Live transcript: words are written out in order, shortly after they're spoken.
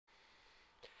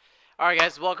Alright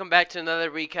guys, welcome back to another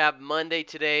recap. Monday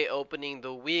today, opening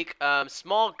the week.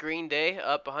 Small green day,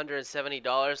 up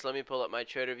 $170. Let me pull up my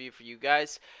trader view for you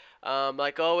guys.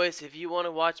 Like always, if you want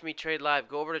to watch me trade live,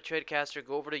 go over to Tradecaster,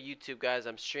 go over to YouTube, guys.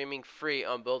 I'm streaming free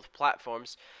on both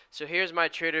platforms. So here's my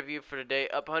trader view for today,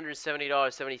 up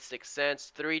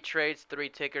 $170.76. 3 trades, 3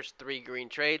 tickers, 3 green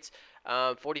trades.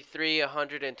 43,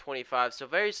 125. So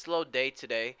very slow day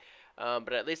today.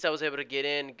 But at least I was able to get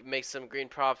in, make some green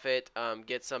profit,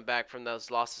 get some back from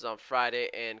those losses on Friday,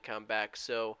 and come back.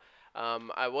 So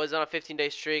I was on a 15-day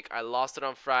streak. I lost it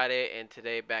on Friday, and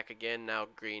today back again, now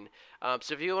green.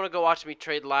 So if you want to go watch me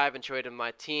trade live and trade with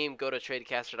my team, go to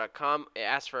tradecaster.com. It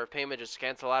asks for a payment. Just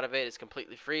cancel out of it. It's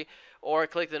completely free. Or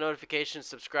click the notifications,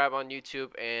 subscribe on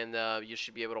YouTube, and you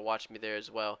should be able to watch me there as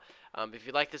well. If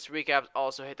you like this recap,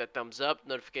 also hit that thumbs up,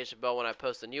 notification bell when I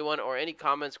post a new one, or any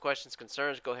comments, questions,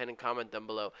 concerns, go ahead and comment down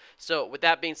below. So with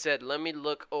that being said, let me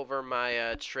look over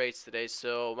my trades today.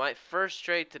 So my first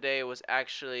trade today was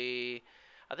actually,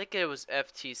 I think it was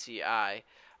FTCI.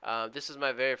 This is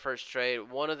my very first trade.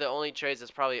 One of the only trades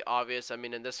that's probably obvious. I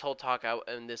mean, in this whole stock,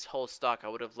 I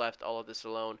would have left all of this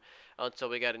alone until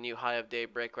we got a new high of day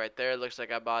break right there. It looks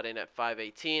like I bought in at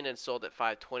 518 and sold at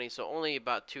 520, so only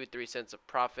about 2-3 cents of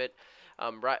profit.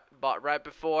 Bought right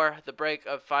before the break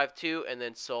of 5.2 and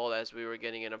then sold as we were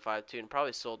getting in at 5.2 and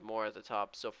probably sold more at the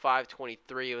top. So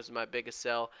 5.23 was my biggest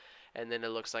sell, and then it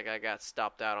looks like I got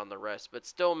stopped out on the rest, but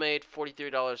still made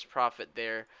 $43 profit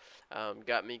there.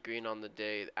 Got me green on the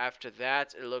day. After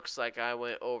that, it looks like I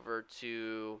went over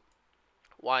to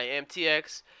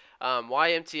YMTX.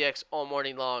 YMTX all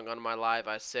morning long on my live.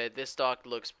 I said this stock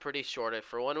looks pretty shorted.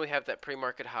 For one, we have that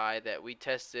pre-market high that we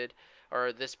tested,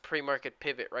 or this pre-market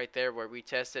pivot right there where we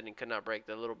tested and could not break.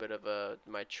 The little bit of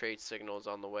my trade signals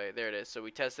on the way. There it is. So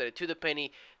we tested it to the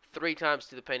penny, 3 times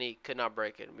to the penny, could not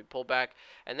break it. And we pulled back,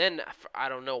 and then I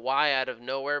don't know why, out of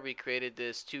nowhere, we created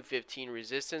this 215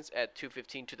 resistance at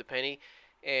 215 to the penny,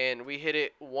 and we hit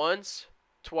it once,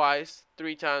 twice,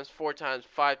 3 times, 4 times,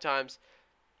 5 times,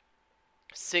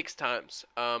 6 times.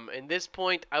 In this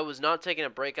point, I was not taking a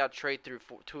breakout trade through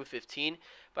 215,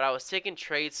 but I was taking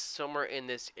trades somewhere in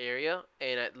this area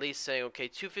and at least saying, okay,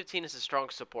 215 is a strong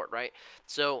support, right?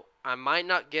 So I might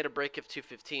not get a break of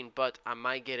 215, but I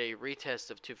might get a retest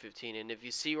of 215. And if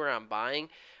you see where I'm buying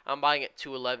at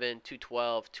 211,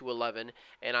 212, 211,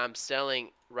 and I'm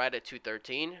selling right at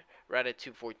 213, right at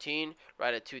 214,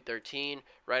 right at 213,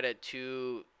 right at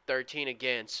 213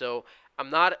 again. So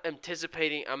I'm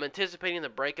anticipating the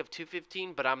break of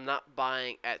 215, but I'm not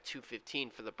buying at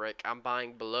 215 for the break. I'm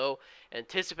buying below,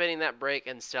 anticipating that break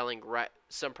and selling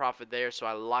some profit there, so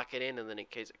I lock it in, and then in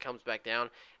case it comes back down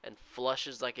and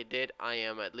flushes like it did, I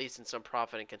am at least in some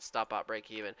profit and can stop out break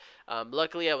even.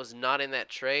 Luckily, I was not in that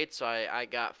trade, so I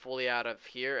got fully out of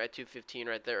here at 215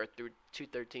 right there, or through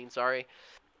 213, sorry.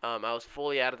 I was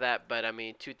fully out of that, but I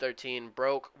mean, 213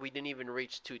 broke. We didn't even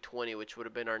reach 220, which would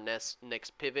have been our next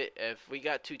pivot. If we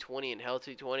got 220 and held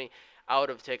 220, I would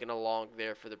have taken a long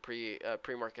there for the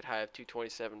pre-market high of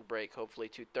 227 break, hopefully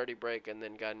 230 break, and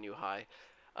then got a new high.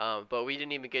 But we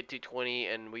didn't even get 220,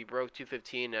 and we broke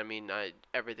 215. I mean,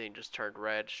 everything just turned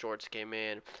red. Shorts came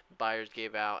in, buyers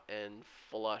gave out, and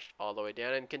flushed all the way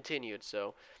down and continued.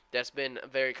 So that's been a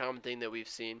very common thing that we've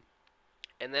seen.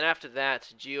 And then after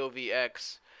that,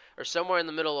 GOVX, or somewhere in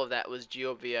the middle of that was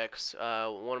GOVX,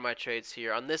 one of my trades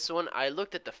here. On this one, I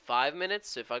looked at the 5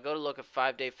 minutes. So if I go to look at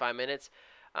 5-day 5 minutes,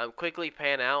 quickly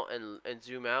pan out and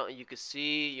zoom out, and you can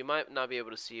see, you might not be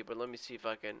able to see, but let me see if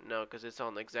I can, no, because it's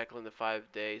on exactly in the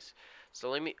 5 days.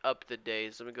 So let me up the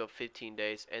days, let me go 15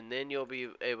 days, and then you'll be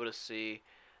able to see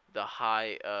the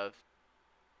high of,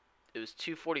 it was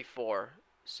 244,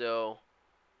 so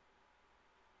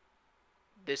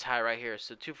this high right here.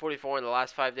 So 244 in the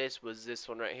last 5 days was this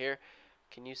one right here.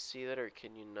 Can you see that, or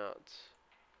can you not?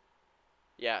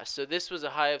 Yeah, so this was a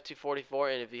high of 244,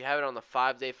 and if you have it on the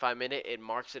 5-day 5 minute, it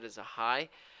marks it as a high.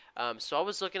 So I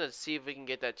was looking to see if we can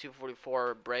get that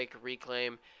 244 break,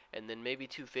 reclaim, and then maybe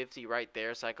 250 right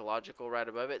there, psychological right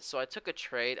above it. So I took a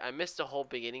trade. I missed the whole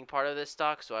beginning part of this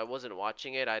stock, so I wasn't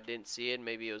watching it. I didn't see it.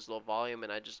 Maybe it was low volume,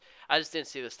 and I just didn't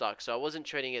see the stock, so I wasn't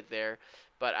trading it there.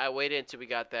 But I waited until we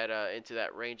got that into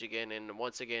that range again, and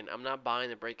once again, I'm not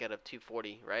buying the breakout of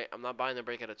 240, right? I'm not buying the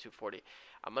breakout of 240.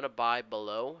 I'm gonna buy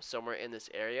below somewhere in this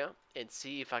area and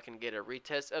see if I can get a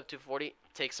retest of 240,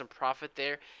 take some profit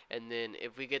there, and then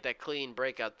if we get that clean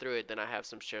breakout through it, then I have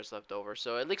some shares left over.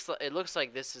 So it looks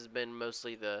like this has been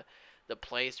mostly the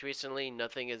place recently.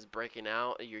 Nothing is breaking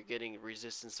out. You're getting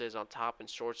resistances on top, and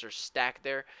shorts are stacked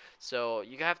there. So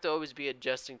you have to always be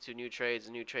adjusting to new trades,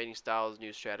 new trading styles,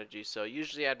 new strategies. So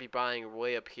usually I'd be buying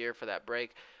way up here for that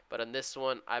break, But on this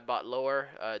one, I bought lower,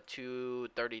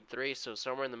 233, so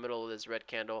somewhere in the middle of this red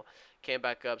candle. Came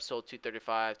back up, sold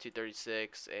 235,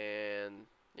 236, and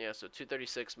yeah, so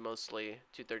 236 mostly,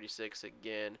 236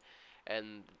 again,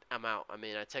 and I'm out. I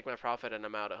mean, I take my profit and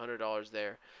I'm out, $100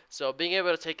 there. So being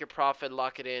able to take your profit,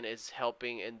 lock it in, is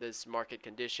helping in this market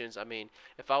conditions. I mean,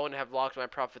 if I wouldn't have locked my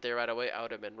profit there right away, I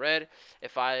would have been red.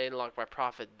 If I didn't lock my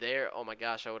profit there, oh my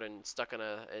gosh, I would have been stuck in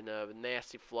a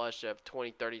nasty flush of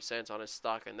 20, 30 cents on a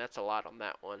stock, and that's a lot on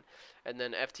that one. And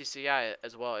then FTCI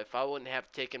as well. If I wouldn't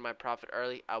have taken my profit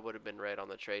early, I would have been red on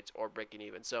the trades or breaking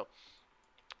even. So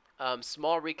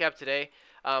small recap today.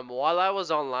 While I was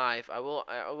on live, I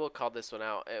will call this one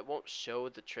out. It won't show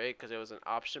the trade because it was an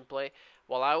option play.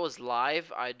 While I was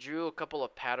live, I drew a couple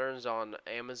of patterns on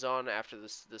Amazon after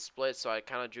the split. So I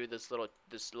kind of drew this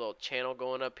little channel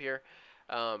going up here.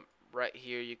 Right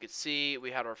here, you could see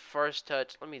we had our first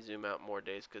touch. Let me zoom out more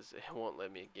days because it won't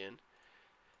let me again.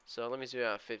 So let me zoom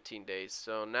out 15 days.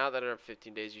 So now that are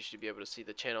 15 days, you should be able to see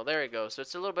the channel. There you go. So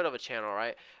it's a little bit of a channel,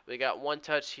 right? We got one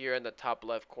touch here in the top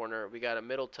left corner. We got a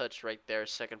middle touch right there,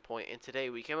 second point. And today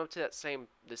we came up to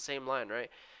the same line, right?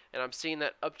 And I'm seeing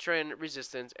that uptrend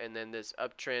resistance and then this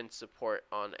uptrend support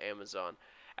on Amazon.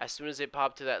 As soon as it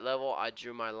popped to that level, I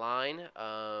drew my line,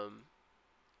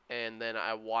 and then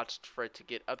I watched for it to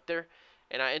get up there,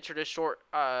 and I entered a short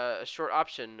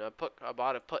option, I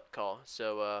bought a put call.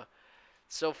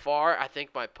 So far, I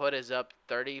think my put is up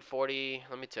 30, 40.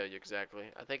 Let me tell you exactly.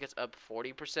 I think it's up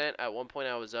 40%. At one point,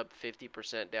 I was up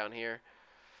 50% down here.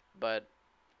 But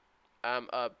I'm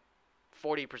up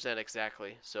 40%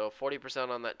 exactly. So 40%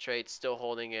 on that trade, still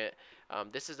holding it.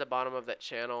 This is the bottom of that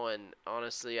channel. And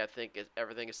honestly, I think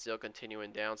everything is still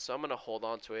continuing down. So I'm going to hold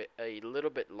on to it a little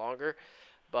bit longer.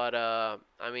 But,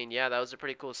 I mean, yeah, that was a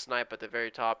pretty cool snipe at the very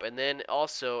top. And then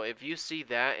also, if you see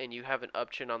that and you have an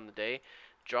uptrend on the day,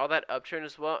 draw that uptrend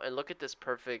as well, and look at this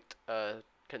perfect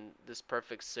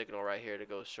signal right here to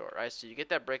go short, right? So you get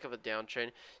that break of a downtrend,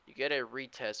 you get a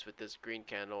retest with this green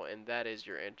candle, and that is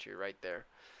your entry right there.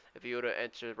 If you would have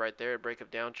entered right there, a break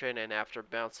of downtrend, and after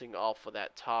bouncing off of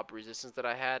that top resistance that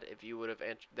I had, if you would have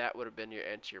entered, that would have been your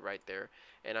entry right there.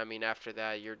 And I mean, after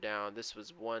that, you're down. This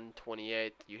was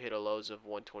 128. You hit a lows of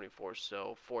 124,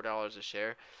 so $4 a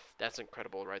share. That's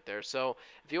incredible right there. So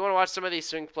if you want to watch some of these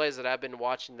swing plays that I've been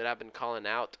watching, that I've been calling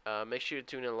out, make sure to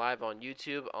tune in live on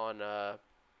YouTube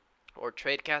or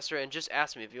Tradecaster, and just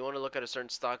ask me if you want to look at a certain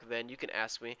stock. Then you can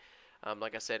ask me.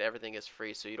 Like I said, everything is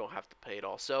free, so you don't have to pay it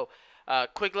all. So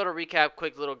quick little recap,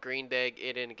 quick little green day,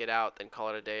 get in, get out, then call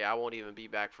it a day. I won't even be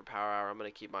back for Power Hour. I'm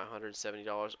going to keep my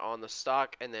 $170 on the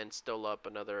stock, and then still up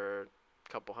another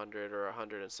couple hundred or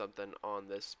 100 and something on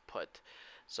this put.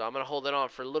 So I'm going to hold it on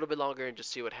for a little bit longer and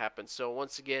just see what happens. So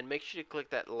once again, make sure to click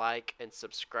that like and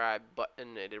subscribe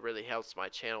button. It really helps my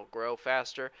channel grow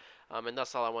faster. And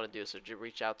that's all I want to do. So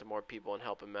reach out to more people and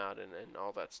help them out and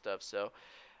all that stuff. So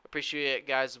appreciate it,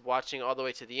 guys, watching all the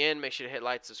way to the end. Make sure to hit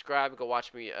like, subscribe. Go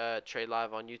watch me trade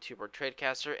live on YouTube or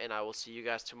Tradecaster. And I will see you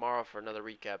guys tomorrow for another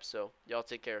recap. So y'all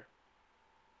take care.